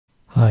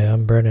Hi,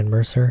 I'm Brendan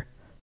Mercer.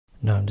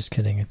 No, I'm just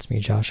kidding. It's me,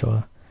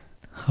 Joshua.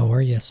 How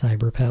are you,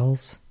 cyber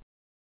pals?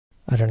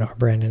 I don't know where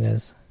Brandon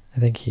is. I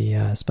think he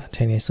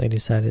spontaneously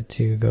decided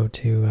to go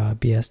to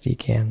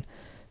BSDCan.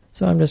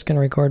 So I'm just going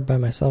to record by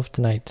myself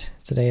tonight.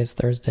 Today is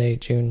Thursday,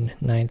 June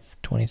 9th,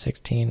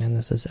 2016, and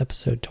this is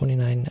episode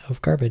 29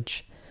 of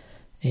Garbage.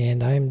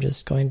 And I'm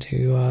just going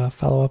to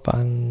follow up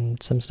on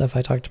some stuff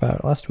I talked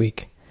about last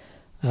week.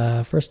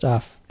 First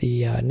off,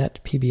 the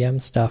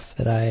NetPBM stuff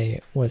that I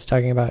was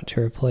talking about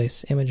to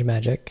replace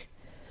ImageMagick,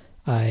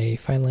 I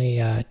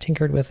finally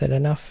tinkered with it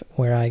enough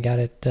where I got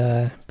it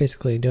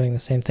basically doing the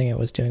same thing it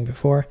was doing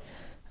before.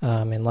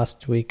 In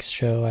last week's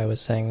show, I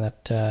was saying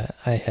that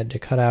I had to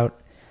cut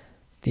out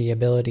the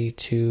ability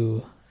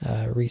to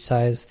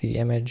resize the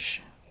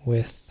image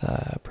with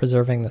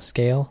preserving the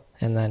scale,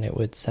 and then it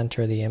would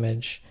center the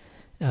image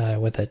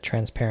with a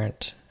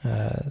transparent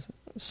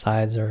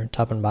sides or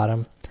top and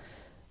bottom.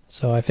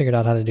 So I figured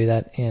out how to do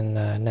that in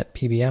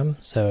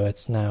NetPBM, so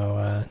it's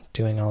now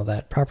doing all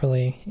that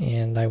properly,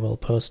 and I will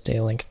post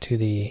a link to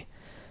the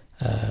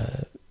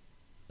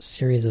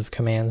series of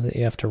commands that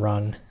you have to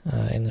run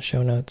in the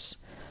show notes.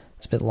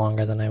 It's a bit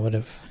longer than I would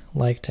have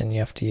liked, and you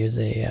have to use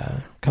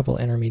a couple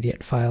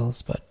intermediate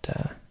files, but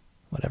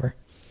whatever.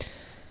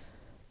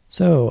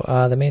 So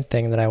the main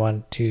thing that I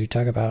wanted to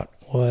talk about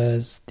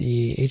was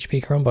the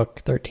HP Chromebook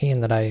 13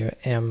 that I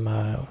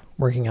am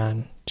working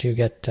on to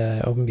get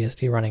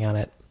OpenBSD running on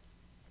it.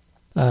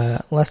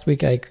 Last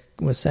week I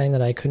was saying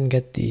that I couldn't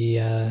get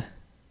the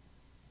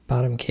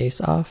bottom case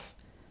off,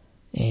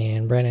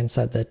 and Brandon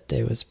said that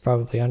it was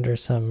probably under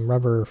some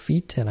rubber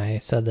feet, and I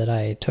said that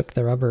I took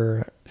the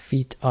rubber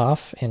feet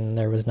off and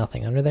there was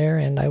nothing under there,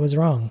 and I was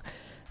wrong.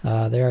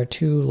 There are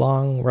two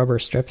long rubber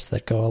strips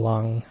that go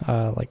along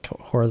like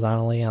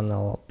horizontally on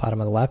the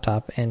bottom of the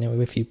laptop, and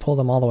if you pull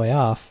them all the way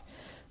off,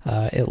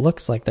 it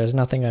looks like there's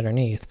nothing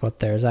underneath, but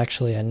there's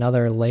actually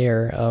another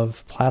layer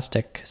of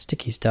plastic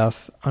sticky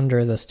stuff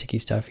under the sticky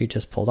stuff you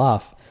just pulled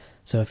off.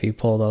 So if you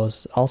pull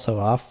those also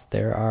off,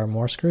 there are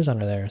more screws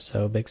under there.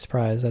 So big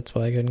surprise, that's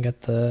why I couldn't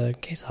get the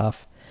case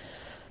off.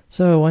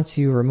 So once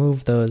you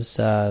remove those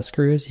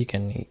screws, you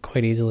can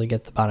quite easily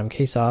get the bottom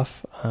case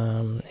off.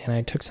 And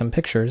I took some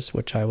pictures,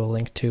 which I will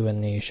link to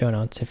in the show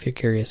notes if you're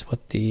curious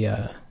what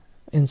the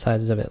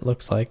insides of it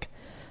looks like.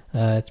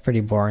 It's pretty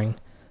boring.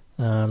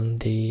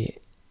 The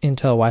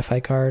Intel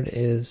Wi-Fi card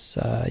is,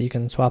 you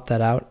can swap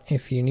that out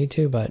if you need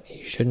to, but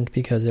you shouldn't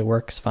because it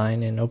works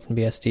fine in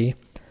OpenBSD.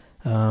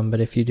 But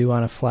if you do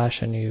want to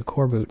flash a new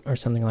core boot or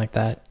something like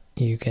that,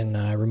 you can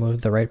remove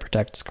the write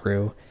protect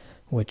screw,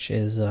 which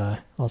is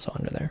also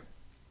under there.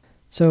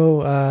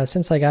 So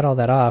since I got all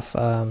that off,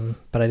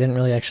 but I didn't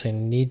really actually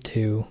need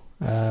to,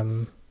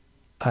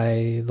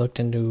 I looked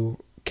into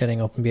getting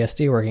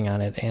OpenBSD working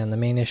on it, and the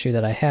main issue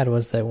that I had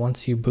was that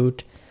once you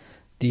boot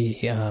the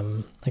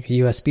like a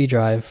USB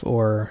drive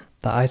or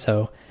the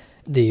ISO,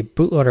 the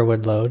bootloader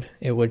would load,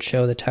 it would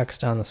show the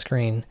text on the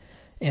screen,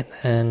 and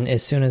then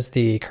as soon as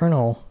the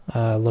kernel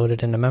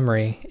loaded into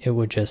memory, it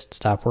would just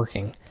stop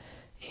working.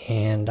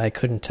 And I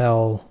couldn't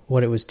tell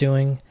what it was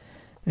doing,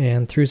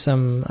 and through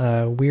some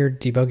weird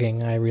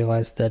debugging, I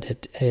realized that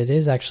it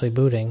is actually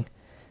booting,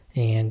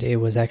 and it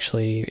was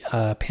actually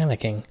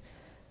panicking.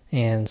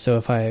 And so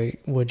if I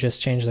would just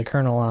change the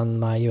kernel on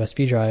my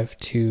USB drive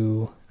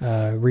to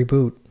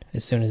reboot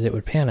as soon as it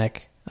would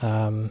panic,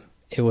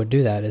 it would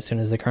do that. As soon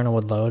as the kernel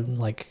would load,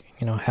 like,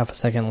 half a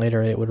second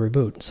later, it would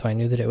reboot. So I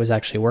knew that it was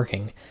actually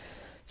working.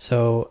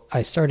 So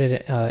I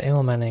started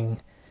implementing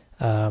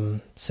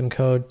some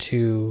code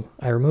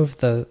I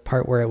removed the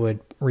part where it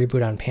would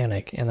reboot on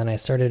panic, and then I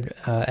started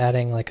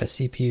adding like a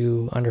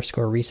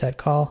CPU_reset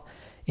call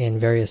in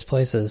various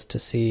places to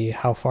see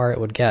how far it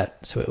would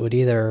get. So it would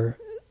either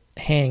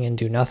hang and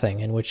do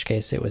nothing, in which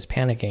case it was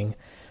panicking,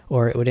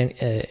 or it would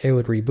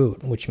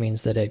reboot, which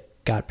means that it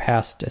got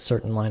past a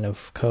certain line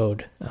of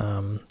code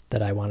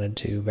that I wanted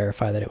to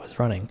verify that it was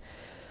running.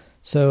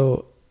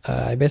 So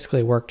I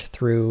basically worked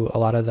through a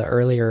lot of the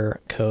earlier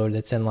code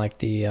that's in like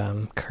the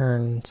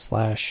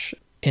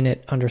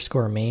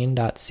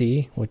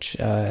kern/init_main.c, which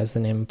as the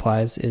name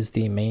implies is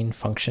the main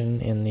function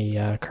in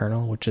the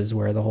kernel, which is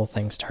where the whole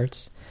thing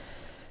starts.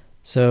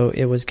 So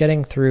it was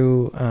getting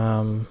through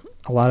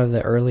a lot of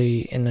the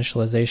early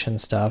initialization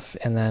stuff,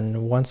 and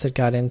then once it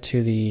got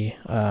into the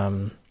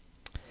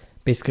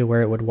basically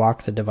where it would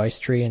walk the device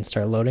tree and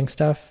start loading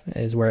stuff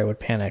is where it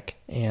would panic.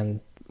 And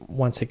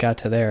once it got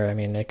to there, I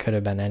mean, it could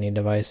have been any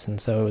device,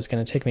 and so it was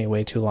going to take me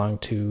way too long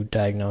to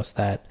diagnose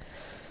that,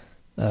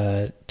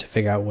 to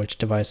figure out which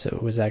device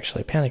it was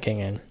actually panicking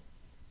in.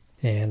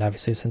 And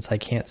obviously, since I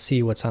can't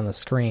see what's on the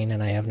screen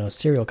and I have no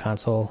serial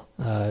console,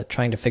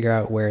 trying to figure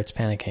out where it's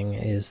panicking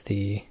is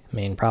the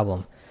main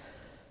problem.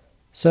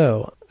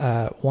 So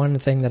one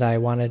thing that I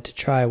wanted to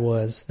try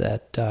was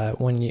that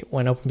when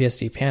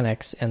OpenBSD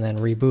panics and then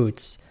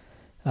reboots,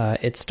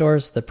 it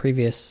stores the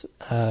previous,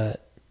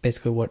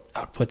 basically what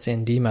outputs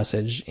in D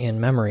message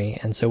in memory,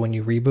 and so when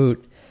you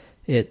reboot,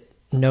 it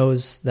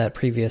knows that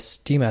previous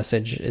D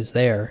message is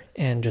there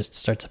and just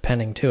starts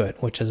appending to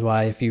it, which is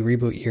why if you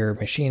reboot your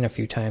machine a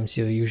few times,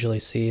 you'll usually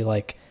see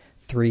like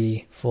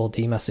 3 full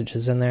D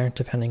messages in there,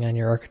 depending on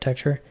your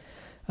architecture.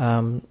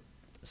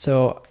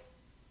 So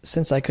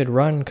since I could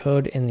run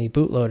code in the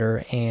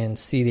bootloader and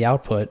see the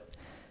output,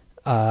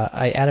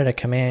 I added a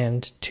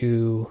command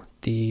to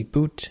the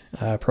boot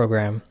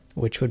program,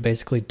 which would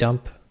basically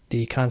dump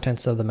the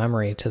contents of the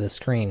memory to the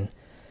screen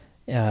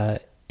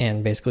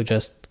and basically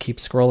just keep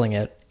scrolling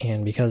it.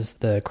 And because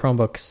the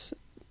Chromebooks,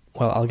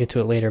 well, I'll get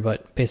to it later,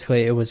 but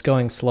basically it was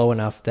going slow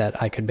enough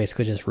that I could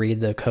basically just read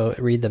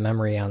the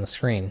memory on the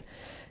screen.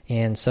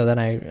 And so then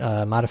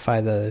I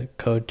modified the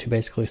code to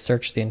basically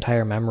search the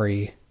entire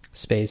memory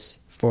space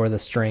for the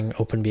string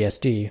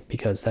OpenBSD,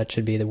 because that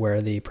should be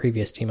where the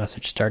previous D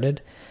message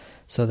started,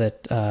 so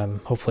that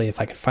hopefully if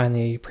I could find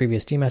the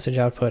previous D message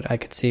output, I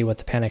could see what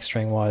the panic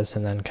string was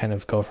and then kind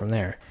of go from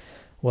there.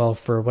 Well,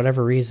 for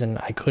whatever reason,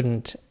 I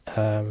couldn't,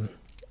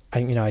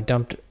 I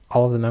dumped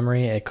all of the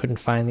memory. I couldn't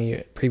find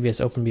the previous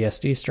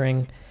OpenBSD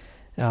string.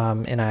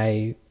 And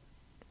I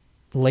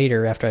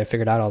later, after I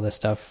figured out all this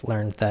stuff,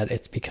 learned that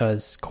it's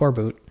because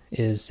Coreboot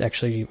is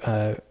actually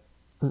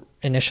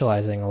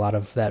initializing a lot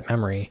of that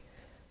memory.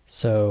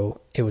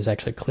 So it was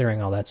actually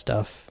clearing all that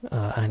stuff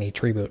on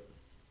each reboot.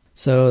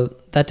 So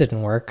that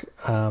didn't work.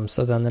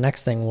 So then the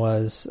next thing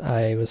was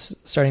I was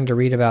starting to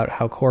read about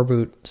how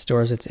Coreboot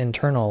stores its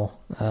internal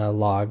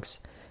logs.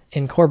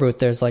 In Coreboot,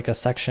 there's like a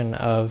section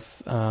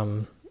of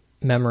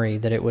memory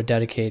that it would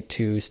dedicate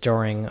to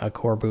storing a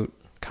Coreboot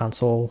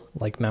console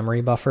like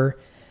memory buffer.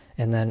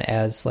 And then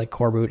as like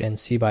Coreboot and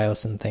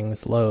CBIOS and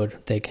things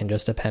load, they can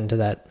just append to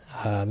that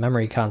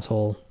memory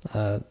console,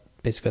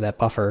 basically that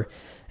buffer.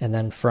 And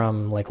then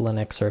from like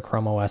Linux or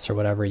Chrome OS or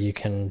whatever, you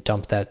can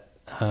dump that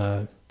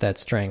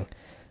string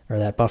or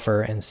that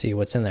buffer and see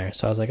what's in there.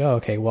 So I was like, oh,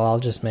 okay, well, I'll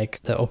just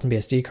make the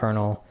OpenBSD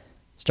kernel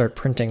start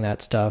printing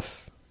that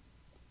stuff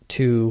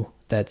to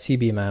that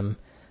CBMEM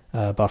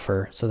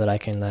buffer so that I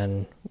can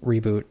then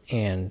reboot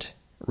and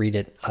read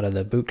it out of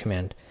the boot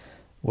command.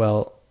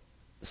 Well,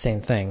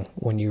 same thing.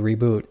 When you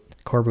reboot,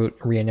 Coreboot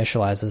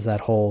reinitializes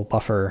that whole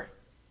buffer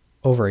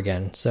over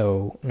again.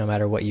 So no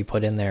matter what you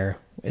put in there,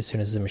 as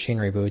soon as the machine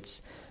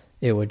reboots,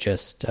 it would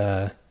just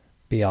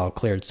be all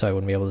cleared, so I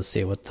wouldn't be able to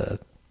see what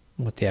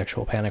the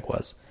actual panic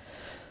was.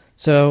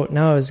 So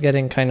now I was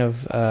getting kind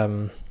of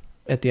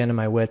at the end of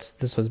my wits.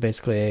 This was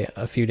basically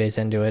a few days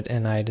into it,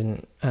 and I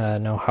didn't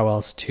know how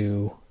else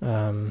to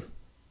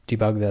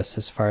debug this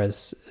as far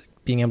as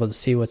being able to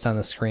see what's on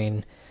the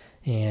screen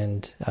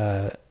and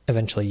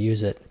eventually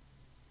use it.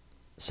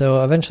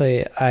 So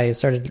eventually I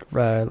started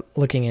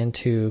looking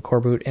into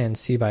Coreboot and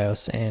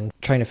CBIOS and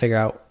trying to figure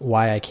out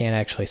why I can't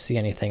actually see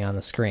anything on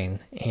the screen.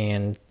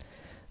 And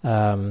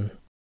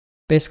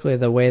basically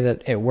the way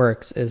that it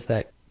works is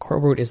that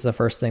Coreboot is the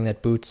first thing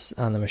that boots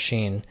on the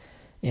machine,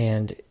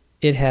 and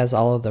it has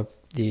all of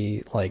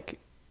the like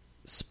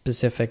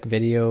specific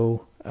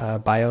video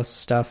BIOS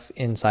stuff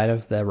inside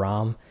of the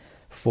ROM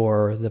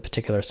for the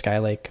particular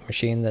Skylake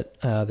machine that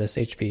this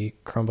HP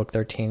Chromebook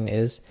 13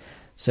 is.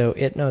 So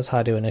it knows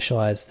how to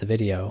initialize the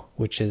video,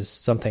 which is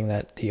something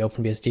that the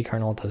OpenBSD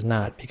kernel does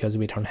not, because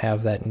we don't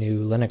have that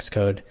new Linux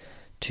code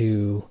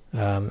to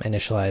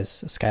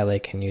initialize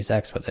Skylake and use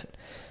X with it.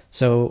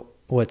 So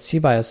what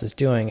CBIOS is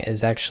doing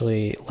is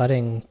actually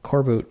letting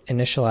Coreboot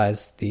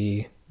initialize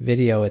the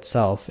video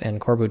itself, and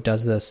Coreboot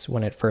does this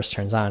when it first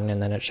turns on,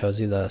 and then it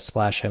shows you the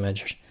splash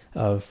image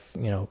of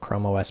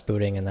Chrome OS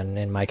booting, and then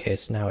in my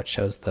case now it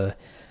shows the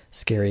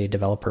scary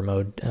developer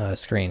mode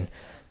screen.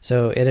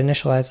 So it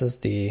initializes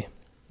the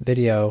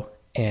video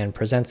and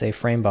presents a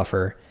frame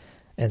buffer,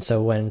 and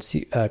so when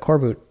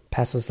Coreboot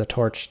passes the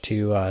torch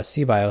to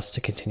CBIOS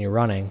to continue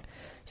running,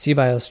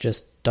 CBIOS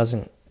just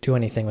doesn't do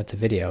anything with the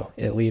video.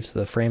 It leaves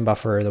the frame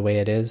buffer the way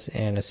it is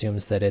and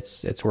assumes that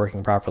it's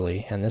working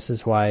properly. And this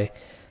is why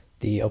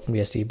the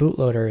OpenBSD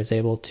bootloader is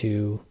able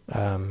to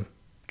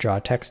draw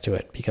text to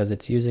it, because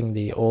it's using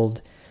the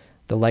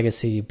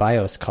legacy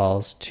BIOS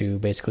calls to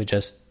basically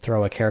just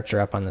throw a character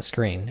up on the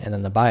screen. And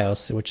then the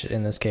BIOS, which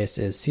in this case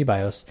is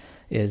CBIOS,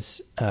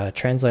 is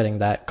translating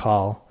that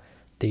call.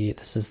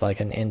 This is like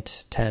an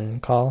int 10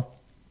 call.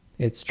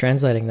 It's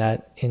translating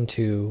that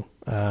into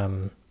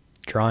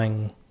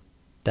drawing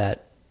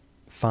that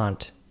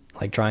font,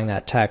 like drawing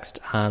that text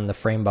on the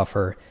frame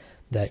buffer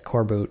that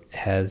Coreboot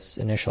has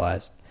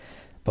initialized.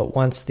 But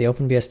once the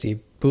OpenBSD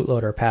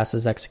bootloader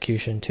passes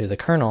execution to the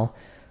kernel,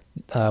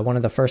 one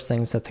of the first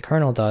things that the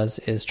kernel does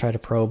is try to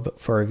probe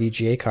for a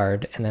VGA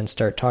card and then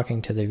start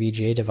talking to the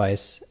VGA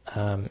device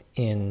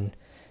in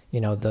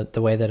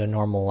the way that a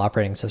normal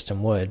operating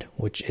system would,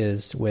 which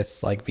is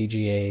with like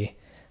VGA,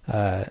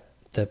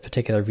 the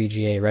particular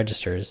VGA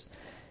registers,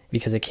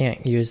 because it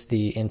can't use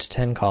the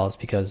int10 calls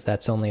because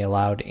that's only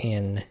allowed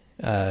in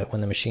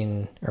when the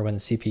machine or when the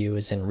CPU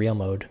is in real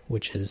mode,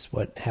 which is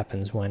what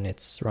happens when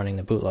it's running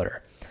the bootloader.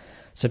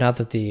 So now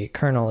that the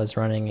kernel is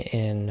running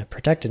in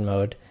protected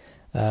mode,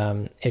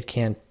 it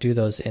can't do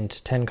those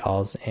int10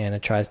 calls, and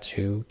it tries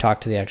to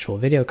talk to the actual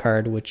video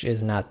card, which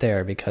is not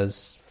there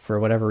because for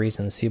whatever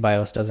reason,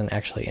 CBIOS doesn't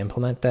actually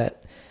implement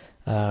that.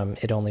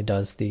 It only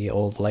does the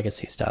old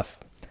legacy stuff.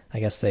 I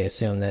guess they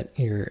assume that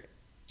you're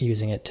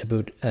using it to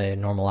boot a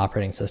normal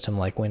operating system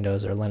like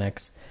Windows or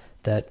Linux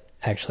that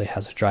actually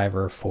has a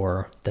driver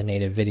for the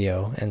native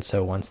video. And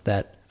so once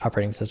that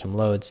operating system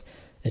loads,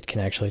 it can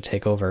actually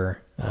take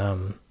over,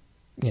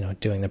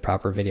 doing the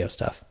proper video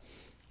stuff.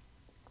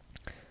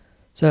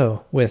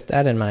 So with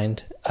that in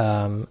mind,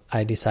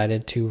 I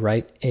decided to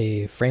write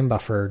a frame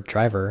buffer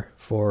driver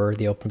for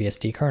the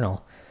OpenBSD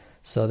kernel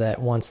so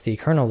that once the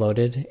kernel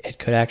loaded, it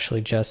could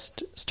actually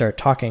just start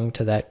talking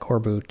to that core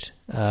boot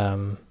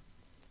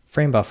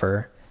frame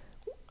buffer,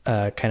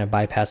 kind of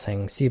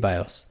bypassing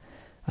CBIOS.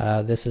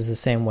 This is the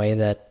same way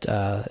that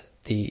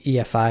the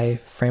EFI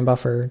frame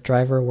buffer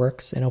driver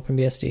works in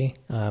OpenBSD.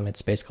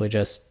 It's basically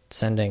just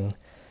sending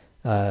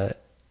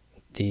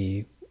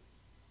the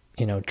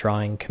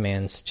drawing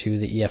commands to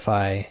the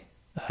EFI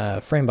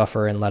frame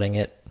buffer and letting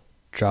it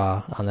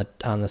draw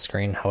on the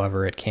screen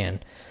however it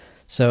can.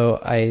 So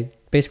I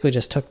basically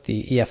just took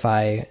the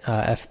EFI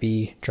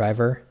FB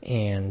driver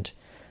and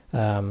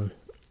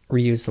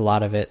reused a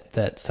lot of it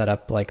that set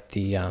up like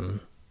the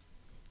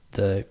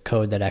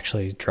code that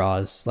actually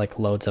draws, like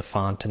loads a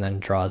font and then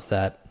draws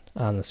that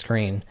on the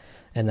screen.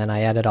 And then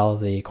I added all of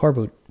the core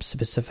boot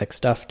specific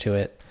stuff to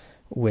it,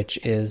 which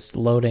is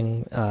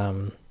loading,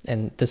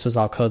 and this was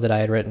all code that I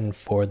had written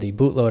for the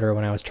bootloader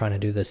when I was trying to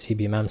do the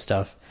CBMM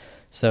stuff.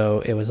 So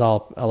it was a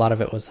lot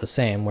of it was the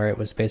same, where it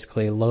was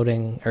basically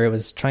loading, or it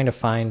was trying to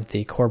find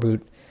the core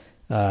boot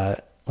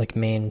like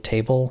main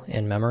table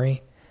in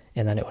memory,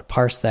 and then it would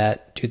parse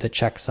that, do the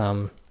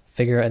checksum,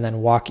 figure, and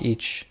then walk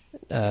each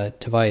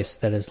device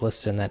that is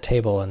listed in that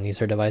table. And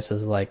these are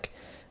devices like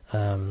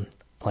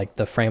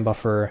the frame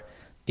buffer,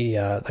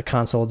 the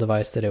console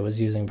device that it was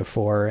using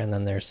before, and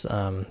then there's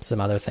some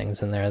other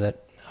things in there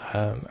that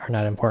are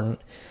not important.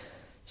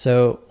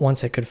 So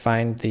once it could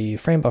find the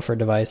frame buffer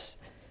device,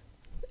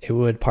 it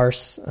would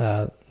parse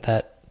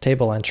that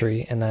table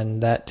entry, and then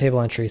that table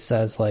entry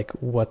says like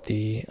what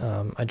the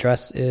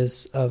address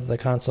is of the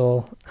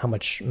console, how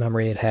much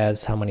memory it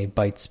has, how many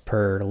bytes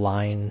per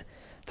line,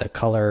 the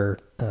color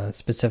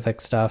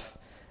specific stuff,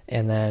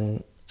 and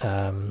then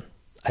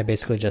I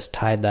basically just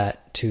tied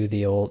that to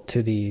the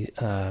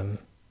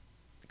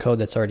code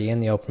that's already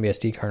in the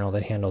OpenBSD kernel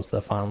that handles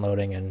the font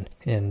loading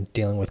and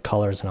dealing with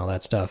colors and all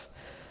that stuff.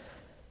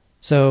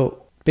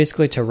 So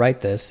basically, to write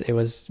this, it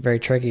was very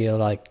tricky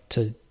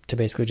to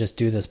basically just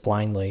do this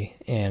blindly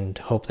and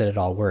hope that it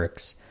all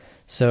works.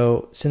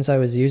 So since I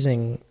was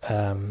using,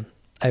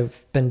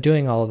 I've been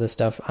doing all of this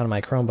stuff on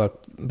my Chromebook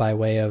by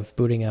way of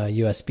booting a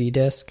USB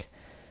disk,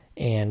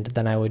 and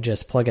then I would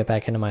just plug it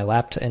back into my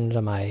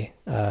MacBook,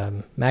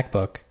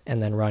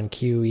 and then run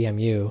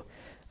QEMU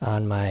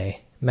on my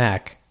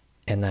Mac,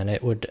 and then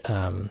it would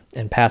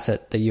and pass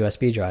it the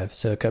USB drive.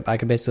 So I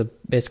could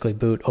basically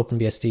boot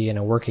OpenBSD in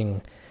a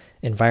working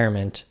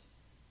environment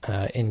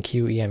in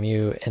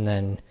QEMU, and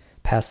then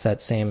pass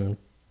that same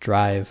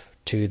drive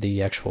to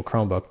the actual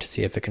Chromebook to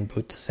see if it can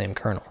boot the same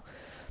kernel.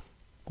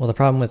 Well, the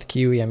problem with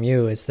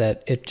QEMU is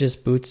that it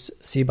just boots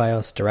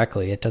CBIOS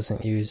directly. It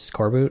doesn't use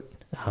core boot,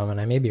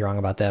 and I may be wrong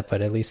about that,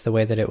 but at least the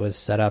way that it was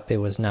set up, it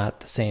was not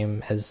the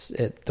same as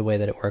the way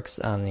that it works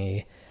on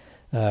the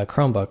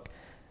Chromebook.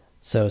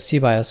 So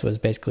CBIOS was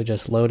basically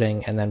just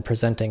loading and then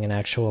presenting an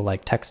actual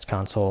like text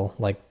console,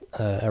 like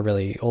a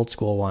really old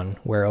school one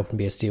where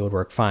OpenBSD would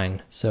work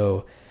fine.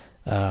 So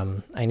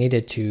I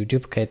needed to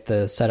duplicate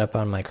the setup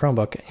on my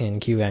Chromebook in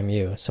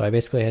QEMU. So I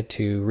basically had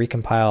to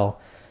recompile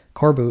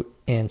core boot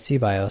and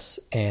CBIOS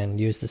and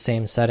use the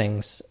same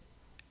settings,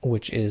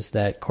 which is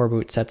that core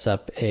boot sets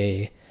up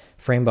a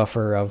frame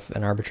buffer of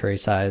an arbitrary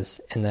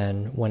size, and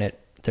then when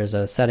there's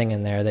a setting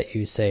in there that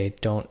you say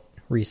don't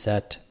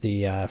reset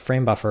the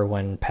frame buffer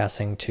when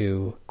passing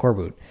to core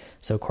boot.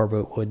 So core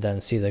boot would then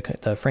see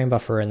the frame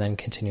buffer and then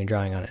continue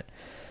drawing on it.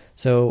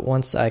 So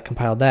once I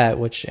compiled that,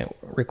 which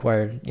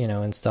required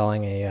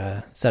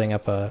installing setting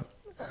up a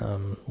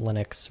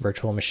Linux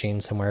virtual machine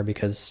somewhere,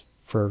 because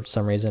for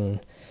some reason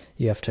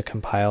you have to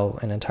compile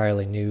an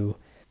entirely new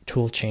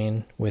tool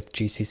chain with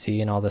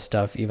GCC and all this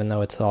stuff, even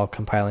though it's all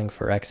compiling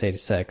for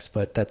x86,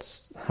 but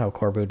that's how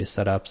core boot is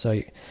set up.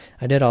 So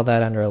I did all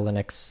that under a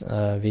Linux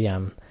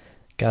VM,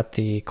 got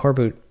the core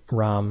boot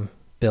ROM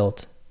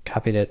built,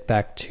 copied it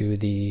back to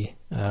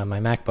my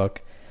MacBook,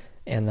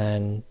 and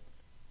then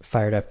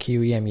fired up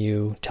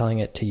QEMU, telling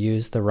it to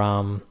use the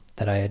ROM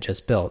that I had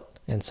just built.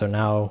 And so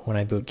now when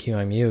I boot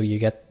QEMU, you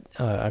get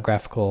a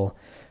graphical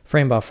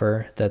frame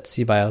buffer that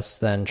CBIOS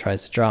then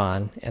tries to draw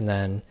on, and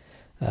then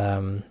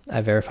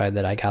I verified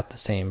that I got the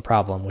same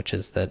problem, which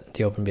is that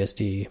the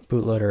OpenBSD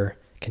bootloader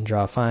can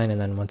draw fine, and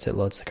then once it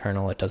loads the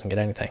kernel, it doesn't get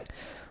anything.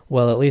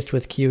 Well, at least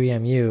with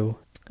QEMU,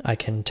 I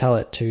can tell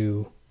it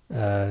to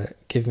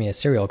give me a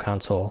serial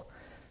console,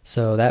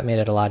 so that made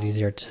it a lot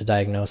easier to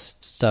diagnose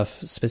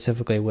stuff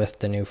specifically with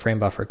the new frame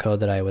buffer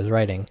code that I was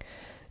writing.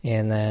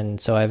 And then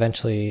so I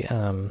eventually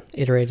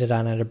iterated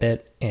on it a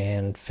bit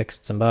and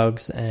fixed some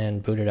bugs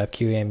and booted up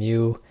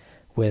QEMU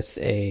with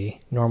a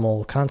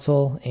normal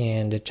console,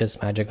 and it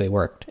just magically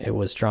worked. It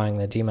was drawing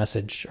the D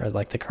message, or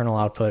like the kernel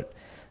output,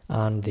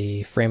 on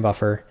the frame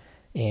buffer,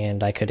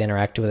 and I could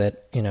interact with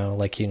it,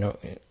 like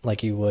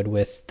you would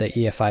with the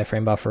EFI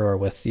frame buffer, or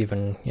with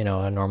even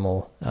a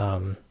normal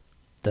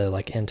the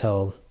like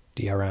Intel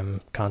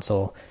DRM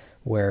console,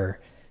 where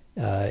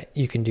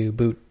you can do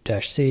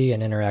boot-c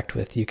and interact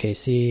with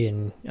UKC,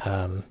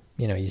 and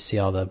you see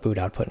all the boot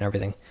output and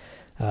everything.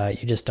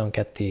 You just don't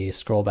get the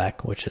scroll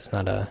back, which is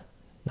not a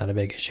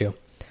big issue.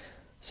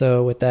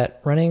 So with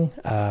that running,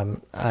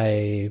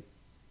 I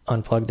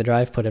unplugged the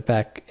drive, put it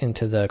back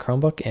into the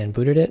Chromebook, and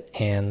booted it,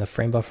 and the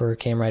frame buffer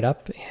came right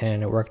up,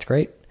 and it worked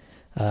great.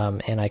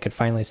 And I could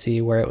finally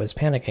see where it was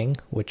panicking,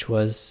 which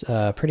was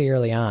pretty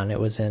early on. It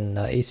was in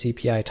the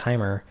ACPI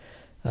timer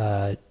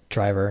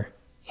driver,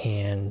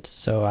 and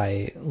so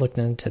I looked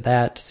into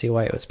that to see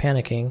why it was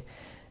panicking,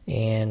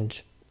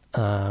 and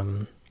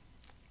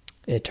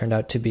it turned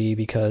out to be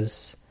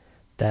because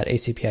that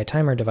ACPI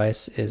timer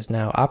device is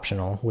now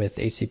optional with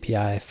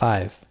ACPI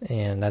 5,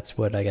 and that's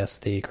what I guess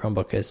the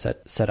Chromebook is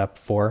set up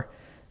for.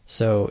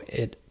 So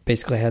it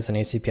basically has an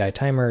ACPI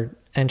timer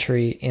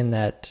entry in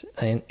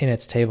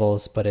its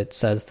tables, but it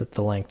says that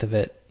the length of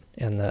it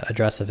and the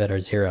address of it are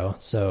 0.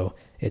 So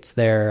it's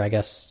there, I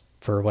guess,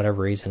 for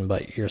whatever reason,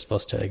 but you're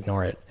supposed to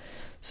ignore it.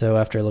 So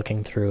after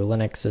looking through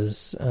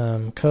Linux's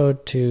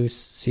code to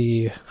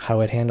see how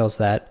it handles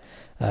that,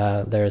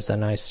 there's a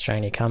nice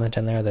shiny comment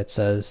in there that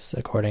says,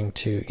 according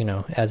to,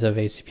 as of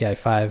ACPI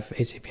 5,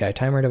 ACPI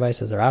timer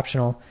devices are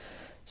optional.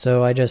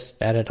 So I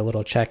just added a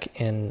little check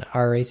in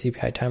our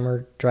ACPI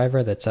timer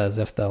driver that says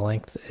if the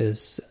length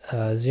is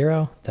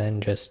 0,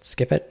 then just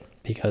skip it,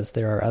 because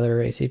there are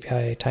other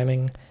ACPI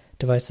timing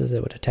devices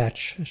that would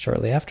attach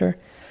shortly after.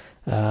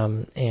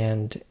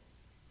 And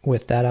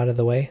with that out of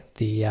the way,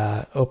 the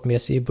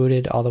OpenBSD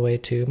booted all the way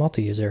to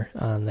multi-user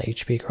on the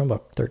HP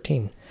Chromebook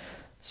 13.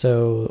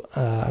 So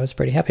I was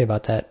pretty happy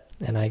about that,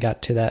 and I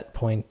got to that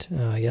point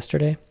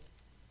yesterday.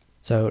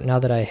 So now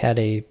that I had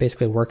a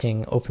basically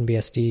working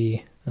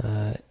OpenBSD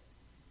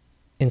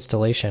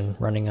installation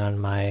running on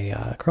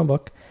my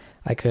Chromebook,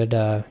 I could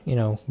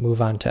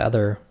move on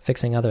to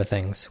fixing other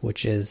things,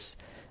 which is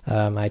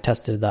I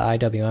tested the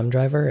IWM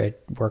driver.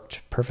 It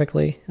worked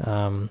perfectly,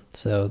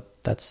 so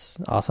that's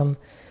awesome.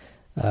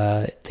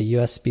 The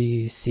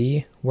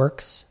USB-C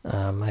works.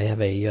 I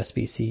have a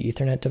USB-C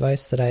Ethernet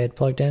device that I had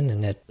plugged in,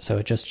 and it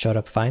just showed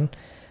up fine.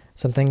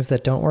 Some things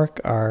that don't work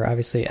are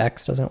obviously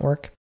X doesn't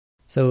work.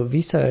 So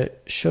Visa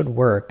should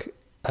work.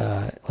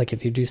 Like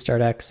if you do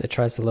start X, it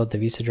tries to load the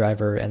Visa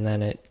driver, and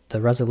then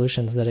the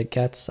resolutions that it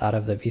gets out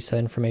of the Visa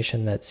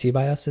information that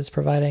CBIOS is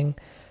providing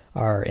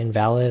are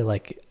invalid.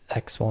 Like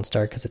X won't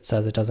start because it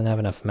says it doesn't have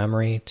enough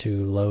memory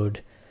to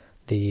load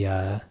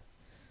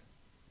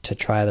to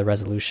try the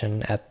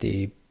resolution at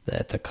the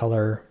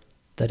color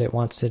that it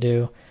wants to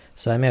do.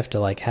 So I may have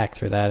to hack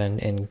through that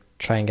and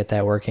try and get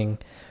that working,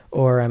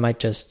 or I might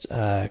just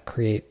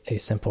create a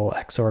simple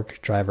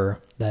Xorg driver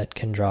that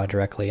can draw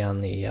directly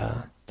on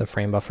the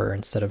frame buffer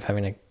instead of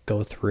having to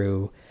go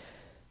through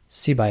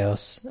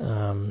CBIOS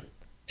and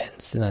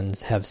then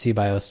have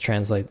CBIOS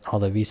translate all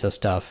the Visa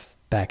stuff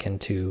back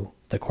into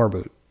the core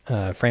boot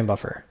frame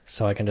buffer.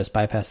 So I can just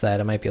bypass that.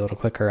 It might be a little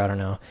quicker, I don't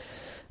know.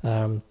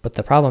 But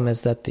the problem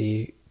is that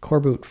the core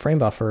boot frame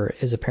buffer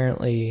is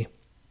apparently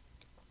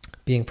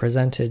being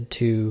presented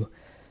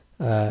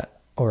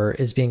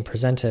is being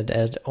presented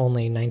at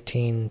only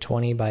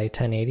 1920 by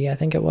 1080, I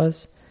think it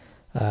was.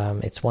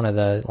 It's one of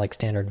the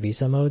standard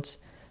Visa modes,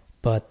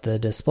 but the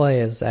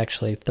display is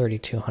actually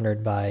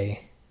 3200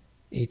 by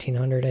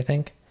 1800, I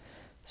think.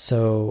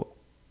 So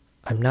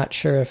I'm not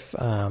sure if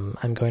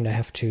I'm going to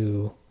have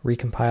to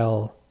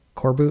recompile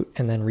core boot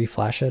and then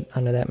reflash it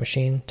onto that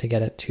machine to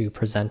get it to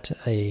present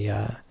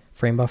a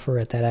frame buffer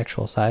at that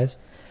actual size.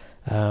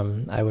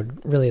 I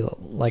would really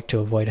like to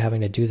avoid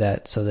having to do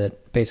that, so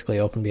that basically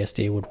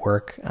OpenBSD would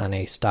work on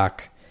a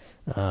stock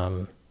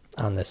on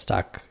this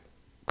stock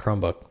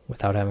Chromebook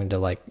without having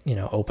to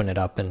open it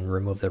up and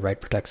remove the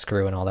write protect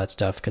screw and all that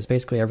stuff, because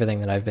basically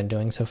everything that I've been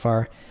doing so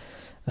far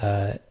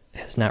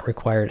has not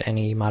required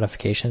any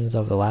modifications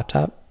of the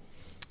laptop,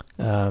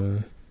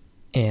 and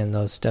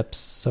those steps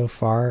so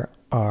far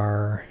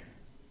are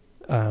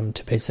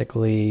to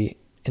basically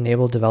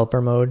enable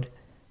developer mode,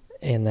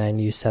 and then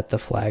you set the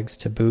flags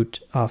to boot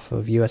off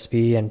of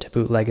USB and to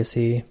boot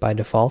legacy by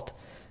default.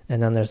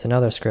 And then there's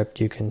another script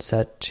you can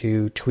set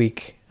to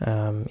tweak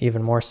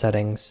even more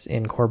settings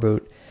in core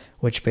boot,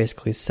 which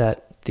basically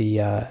set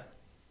to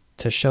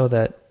show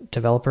that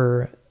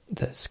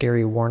the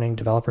scary warning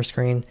developer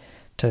screen,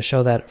 to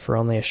show that for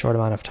only a short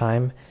amount of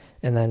time,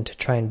 and then to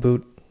try and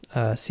boot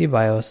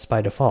CBIOS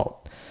by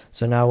default.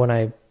 So now when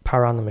I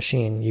power on the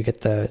machine, you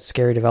get the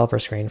scary developer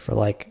screen for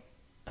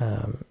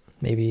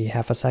maybe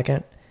half a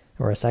second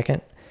or a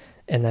second,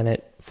 and then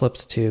it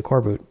flips to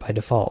core boot by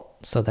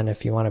default. So then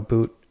if you want to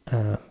boot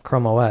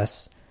Chrome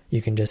OS,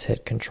 you can just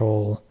hit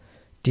Control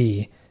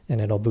D and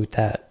it'll boot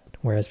that,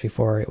 whereas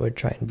before it would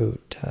try and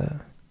boot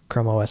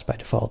Chrome OS by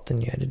default,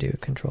 and you had to do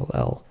Control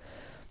L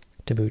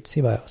to boot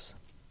CBIOS.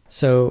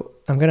 So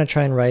I'm going to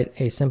try and write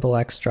a simple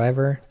X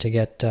driver to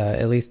get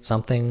at least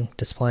something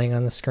displaying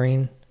on the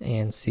screen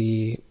and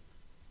see,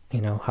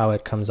 how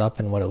it comes up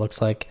and what it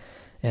looks like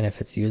and if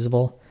it's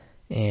usable.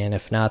 And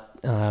if not,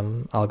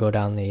 I'll go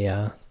down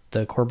the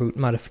core boot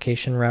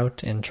modification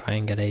route and try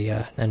and get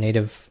a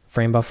native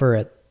frame buffer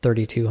at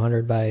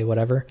 3200 by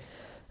whatever,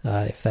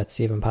 if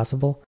that's even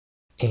possible.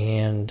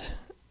 And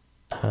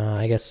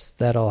I guess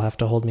that'll have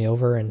to hold me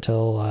over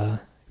until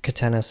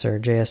Katenis or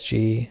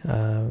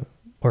JSG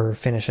or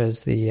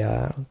finishes the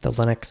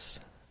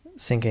Linux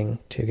syncing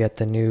to get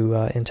the new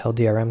Intel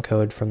DRM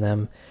code from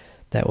them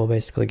that will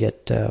basically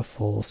get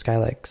full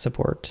Skylake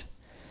support.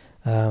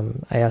 I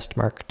asked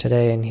Mark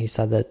today, and he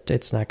said that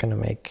it's not going to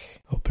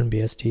make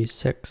OpenBSD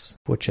 6,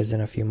 which is in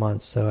a few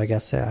months. So I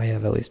guess I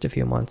have at least a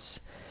few months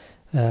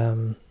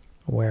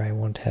where I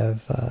won't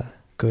have a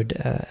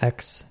good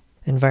X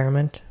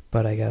environment.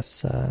 But I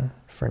guess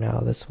for now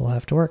this will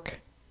have to work.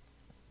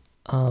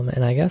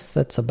 And I guess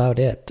that's about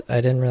it.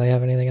 I didn't really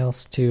have anything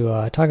else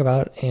to talk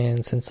about,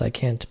 and since I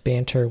can't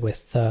banter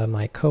with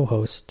my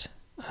co-host,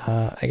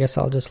 I guess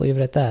I'll just leave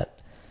it at that.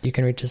 You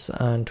can reach us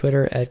on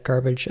Twitter at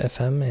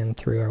GarbageFM and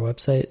through our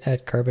website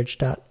at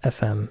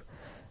garbage.fm.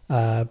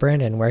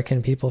 Brandon, where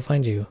can people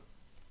find you?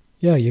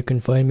 Yeah, you can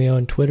find me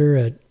on Twitter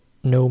at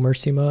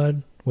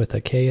NoMercyMod with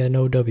a K and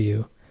O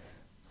W.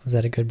 Was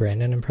that a good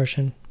Brandon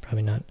impression?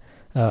 Probably not.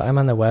 I'm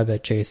on the web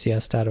at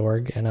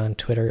jcs.org and on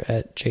Twitter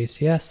at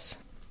jcs.